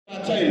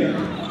Taylor,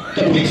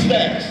 the P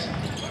stacks,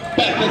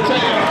 back to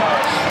Taylor,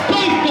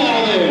 spiked out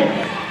of there.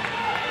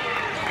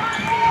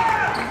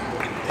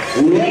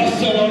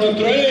 Russell on the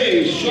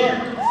three, short.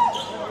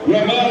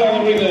 Rembert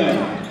on the rebound.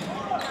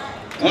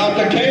 Out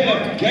to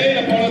Caleb,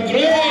 Caleb on the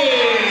three.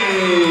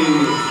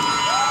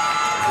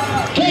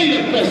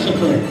 Caleb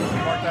Christopher.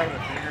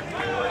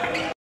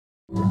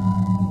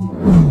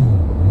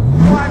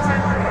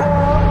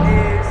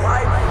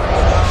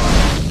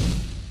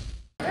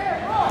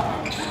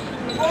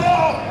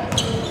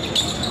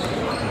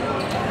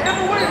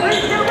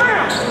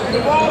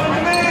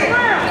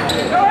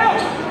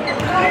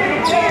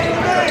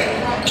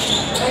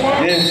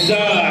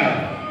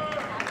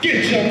 Inside.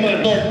 Get your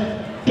money.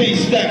 P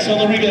stacks on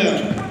the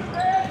rebound.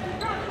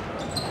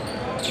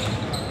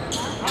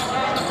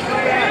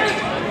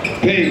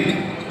 P.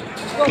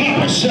 Pop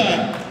a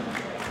shot.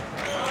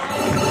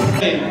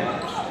 Hey.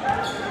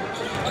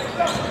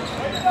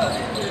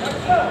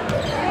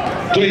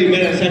 3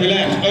 minutes, 7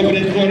 laps.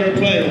 Opening quarter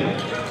play.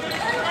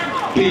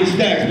 P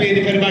stacks being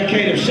defended by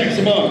Caleb. Shakes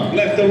him off.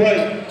 Left to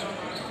right.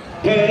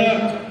 Put it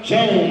up.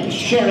 Jones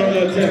short on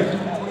the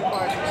attack.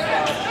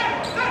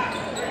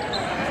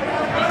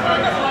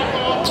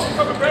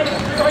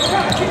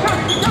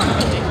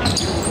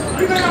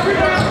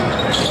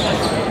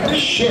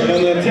 Short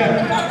on the attack.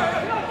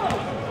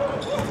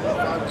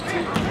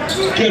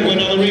 Good one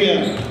on the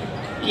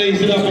rebound.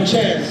 Leaves it off a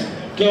chance.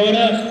 Going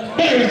up.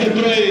 There's the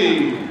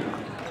three.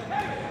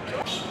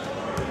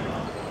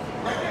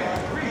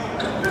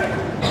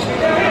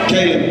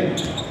 Caleb.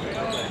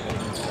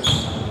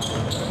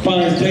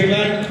 Finds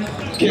daylight.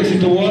 Kicks it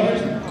to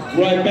Waters.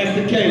 Right back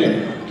to Caleb.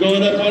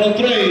 Going up on a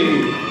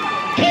three.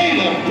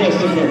 Caleb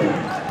Christopher.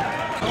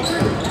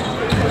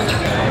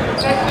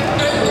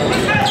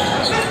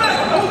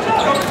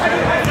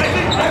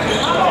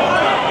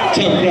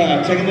 Tough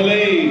crowd, taking the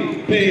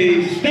lead.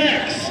 P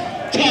stacks,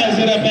 ties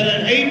it up at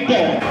an 8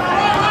 ball.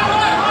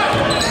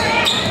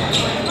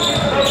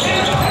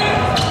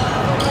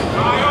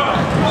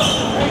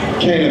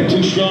 Caleb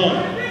too strong.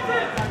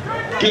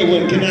 Good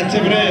one, cannot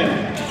tip it in.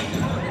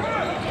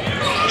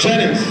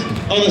 Jennings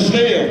on the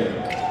steal,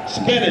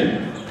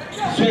 spinning,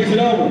 swings it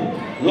over.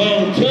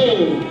 Long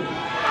two,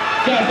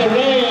 got the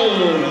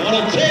roll on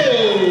a two.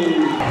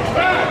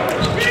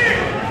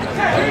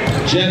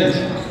 Jennings.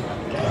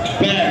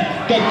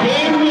 Back, the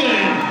good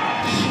win,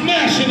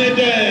 smashing it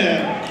down.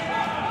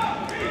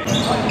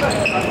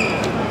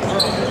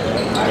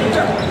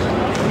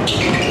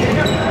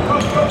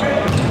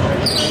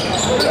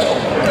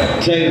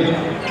 Taylor,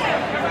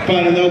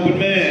 finding the open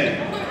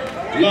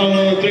man. Long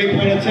on the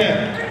three-point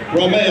attempt.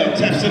 Romeo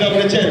taps it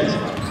over to Jennings.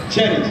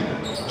 Jennings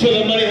to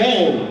the money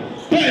hole.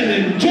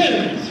 Brandon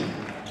Jennings.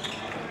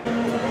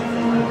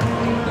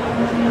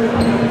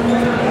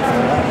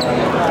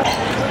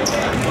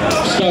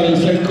 Starting the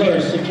second quarter,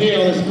 Shaqir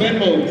on the spin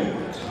move.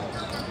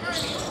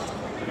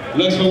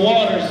 Looks for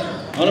Waters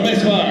on a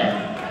misfire.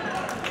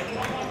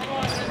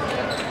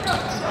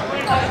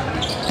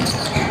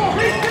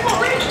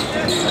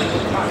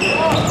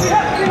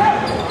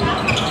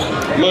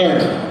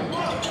 Murray.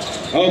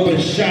 Open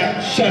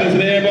shot. Shot is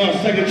an air ball.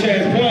 Second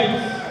chance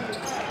points.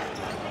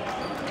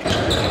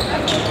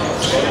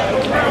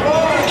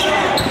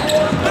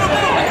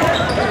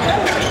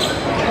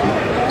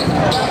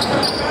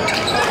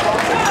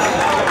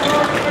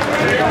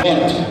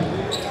 Waters.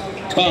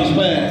 Bounce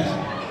pass.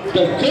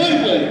 The good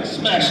way,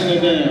 smashing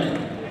it down.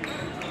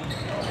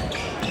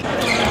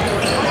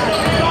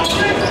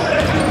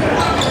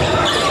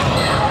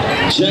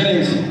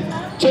 Jennings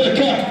to the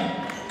cup.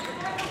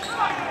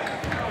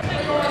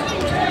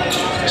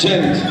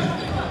 Jennings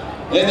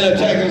in the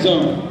attacking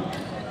zone.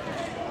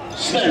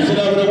 Snaps it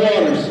over to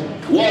Waters.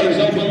 Waters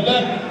open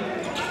left.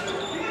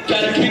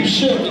 Gotta keep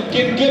shooting,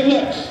 getting good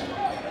looks.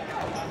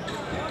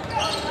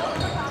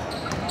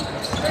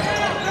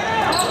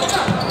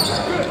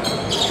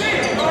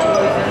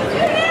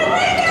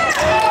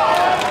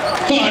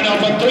 Fine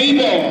off a 3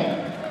 ball.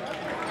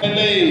 And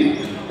lead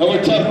over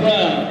tough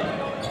crowd.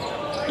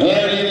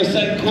 Early in the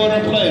second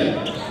quarter play.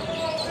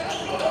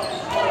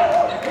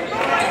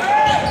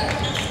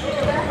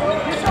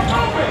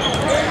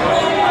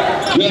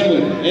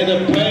 Goodwin in the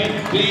paint.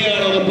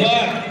 Dion on the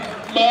block.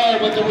 Marr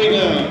with the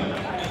rebound.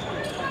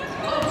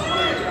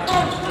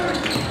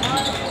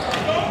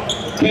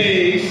 P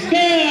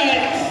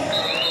stacks.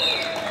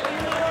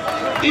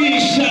 He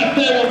shot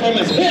that one from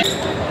his hip.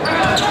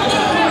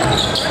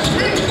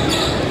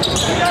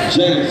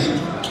 Jennings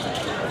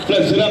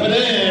flips it up and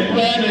in.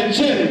 Brandon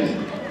Jennings.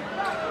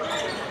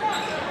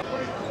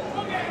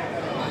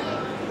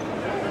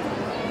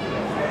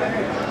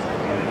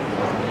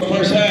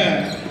 First half.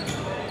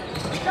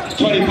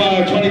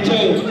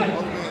 25-22.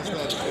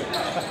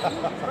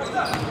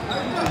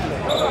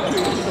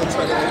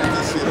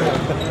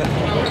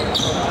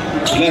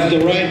 Left to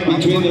right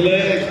between the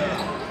legs.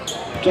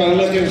 Trying to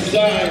look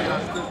inside.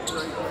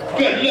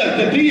 Good left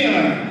to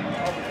Dion.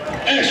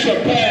 Extra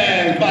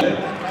pass by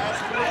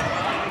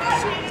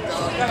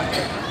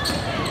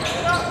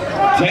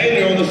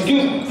Taylor on the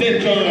scoop. Then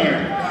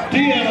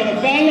Dion on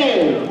the follow.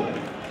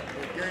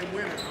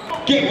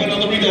 Get one on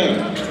the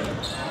rebound.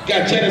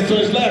 Got Jennings to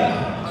his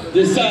left.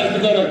 Decides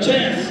to go to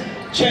Chance.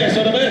 Chance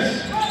on the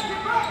miss.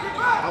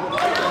 I would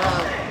like to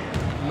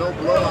have no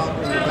blowout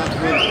in the back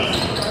windows.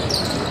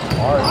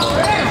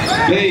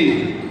 B.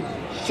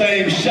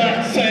 Same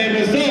shot, same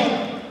result.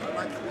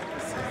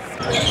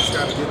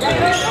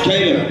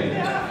 Caleb.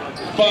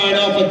 Firing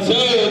off a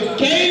two.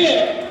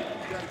 Caleb.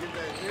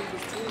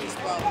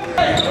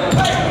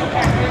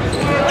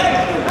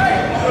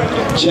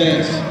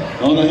 Chance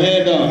on the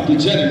handoff to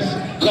Jennings.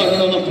 Caught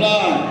it on the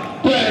fly.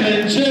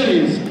 Brandon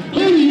Jennings. Who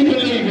do you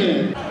believe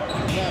in? Now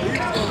he's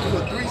going to do a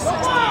 360.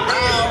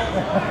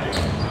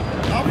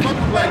 I'm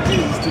fucking like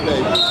Jesus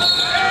today.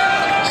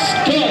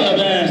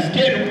 Scalabass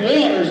getting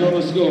Waters on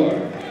the score.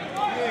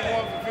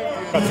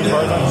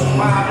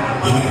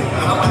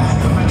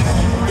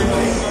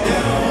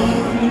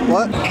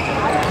 What?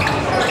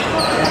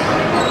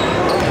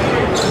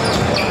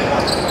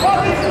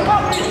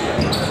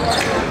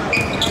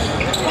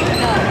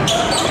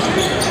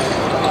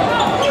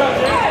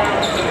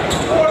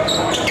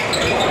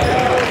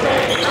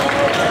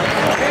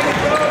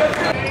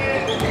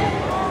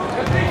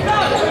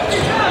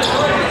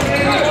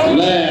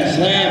 Last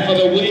half of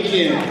the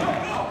weekend.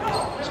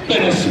 It's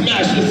been a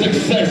smash of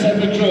success at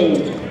the Drove.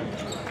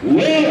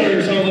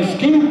 Waters on the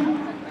scoop.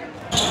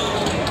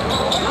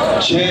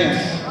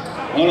 Chance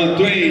on a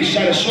three,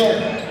 shot it short.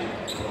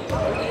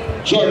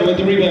 Jordan with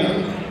the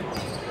rebound.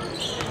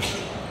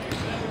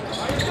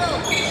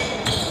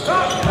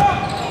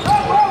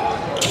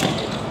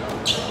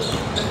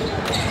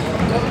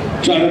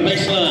 Try the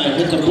baseline,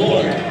 hit the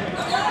board.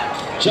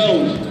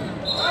 Jones.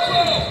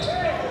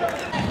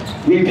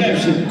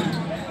 Redemption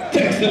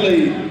takes the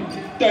lead.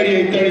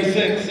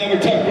 38-36 over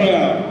tough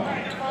crowd.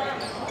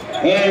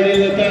 Early in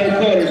the third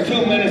quarter,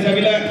 2 minutes have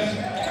elapsed.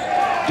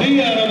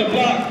 Dion on the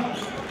block.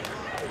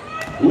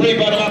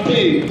 Rebound by P.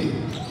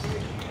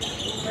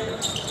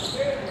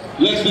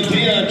 Looks for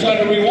Dion, trying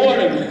to reward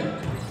him.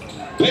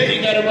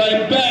 Payton got it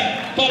right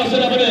back. Follows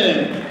it up and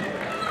in.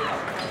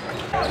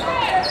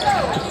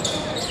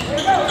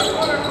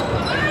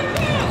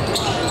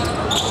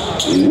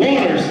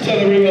 Waters to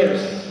the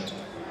reverse.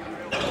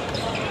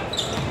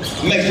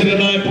 Makes it a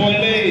 9-point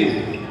lead.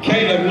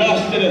 Caleb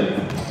lost it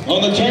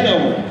on the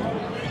turnover.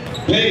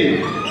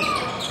 Payton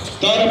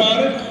thought about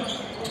it.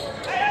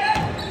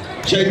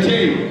 JT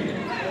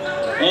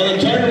on the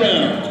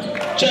turnaround.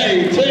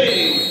 JT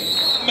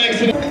makes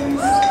it.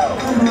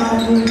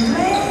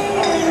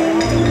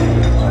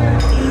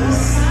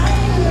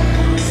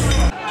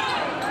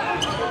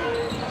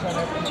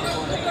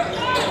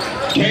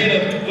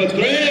 Caleb for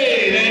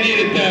three. They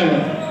needed that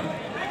one.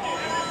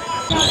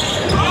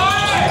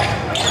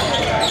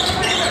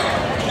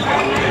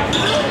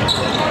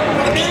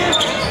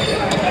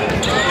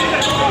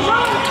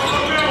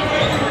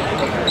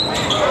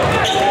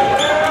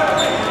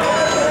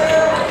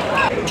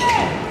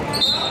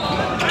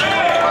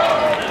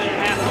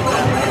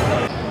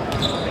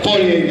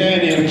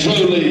 Daniel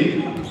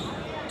Truly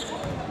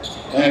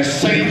and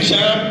St.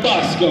 John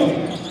Bosco.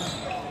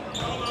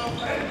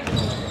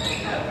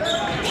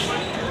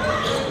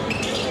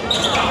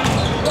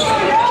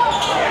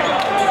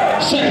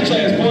 Second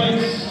chance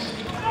points.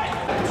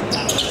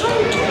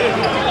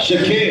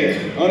 Shaqir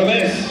on a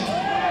miss.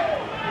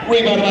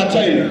 Rebound by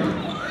Taylor.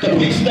 The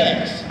P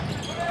stacks.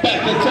 Back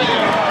to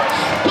Taylor.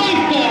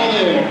 Spiked out of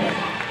there.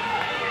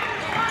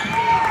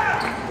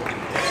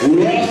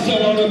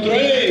 Russell on the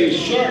three.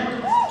 Short.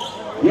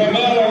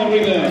 Rembert on the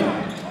rebound.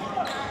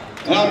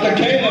 Out to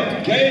Caleb.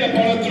 Caleb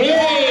on a three.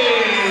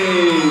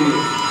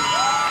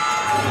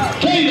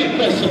 Caleb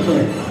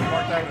Christopher.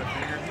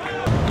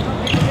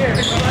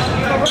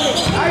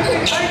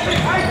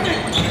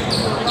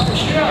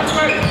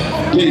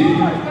 B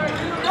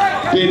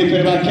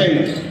defended by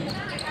Caleb.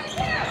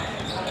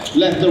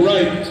 Left to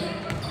right.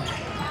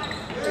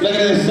 Look at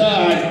this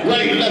side.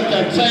 Right, left to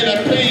Taylor.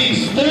 P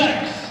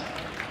stacks.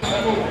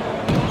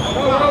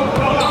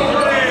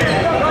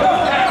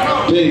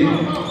 P.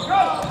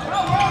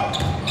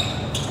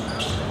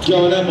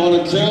 Going up on a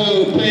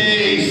two. P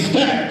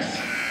stacks.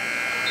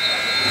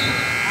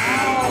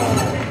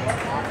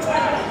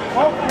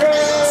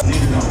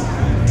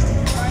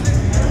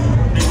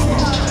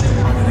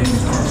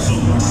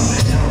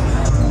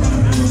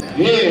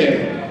 Here,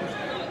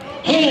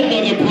 home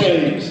of the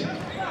Braves,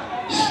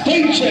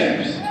 state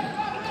champs.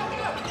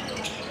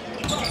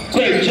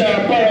 Great job,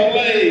 Burrow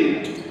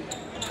Lane.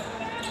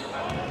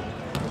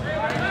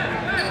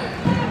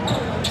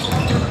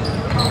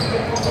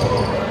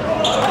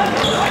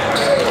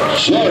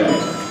 Short.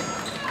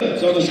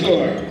 That's on the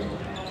score.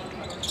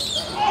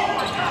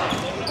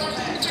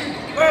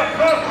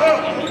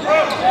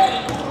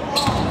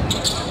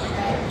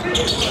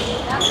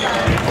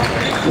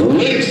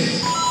 Reese.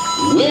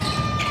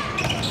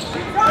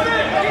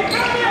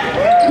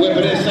 Whip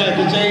it inside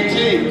to JT.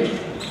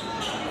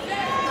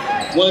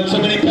 One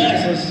too many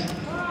passes.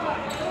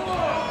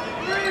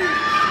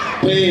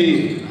 P.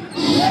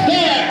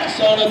 Stacks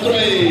on the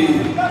three.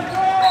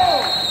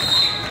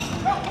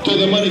 To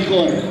the money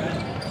corner.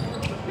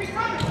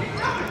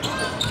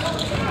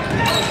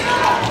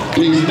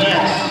 He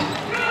stacks.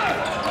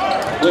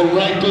 Went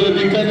right through the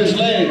defender's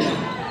legs.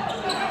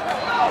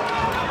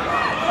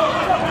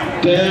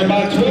 Down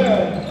by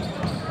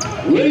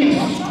 12.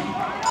 Reese.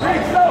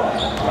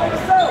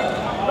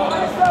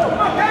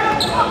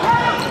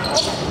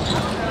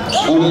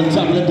 Over the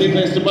top of the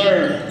defense to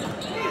Bird.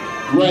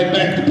 Right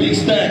back to P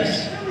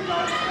Stacks.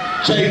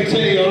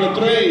 JT on the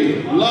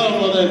 3. Long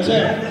on the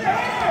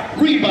attack.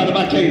 Rebounded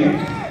by Caleb.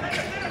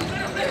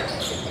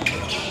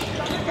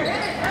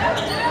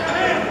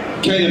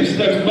 Caleb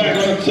steps back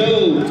on the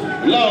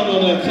 2. Long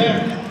on the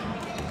attack.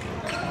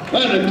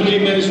 Under 3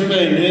 minutes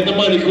remaining in the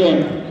money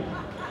corner.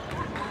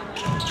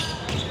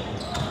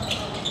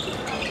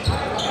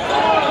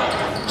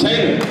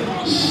 Taylor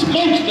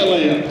smokes the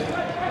layup.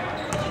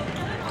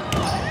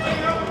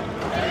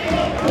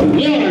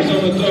 Waters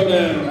on the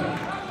throwdown.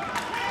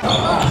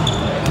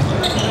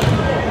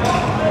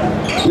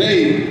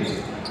 Dave